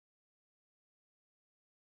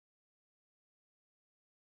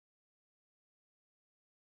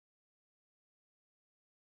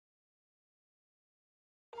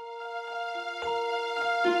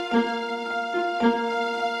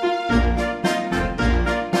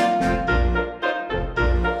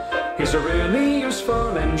He's a really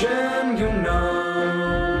useful engine, you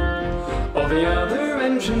know. All the other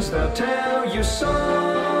engines, they'll tell you so.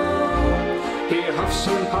 He huffs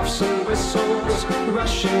and puffs and whistles,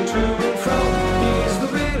 rushing to and fro. He's the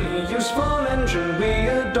really useful engine we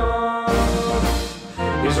adore.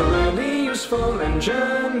 He's a really useful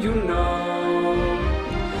engine, you know.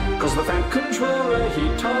 'Cause the Fat Controller, he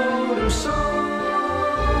told him so.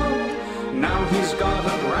 Now he's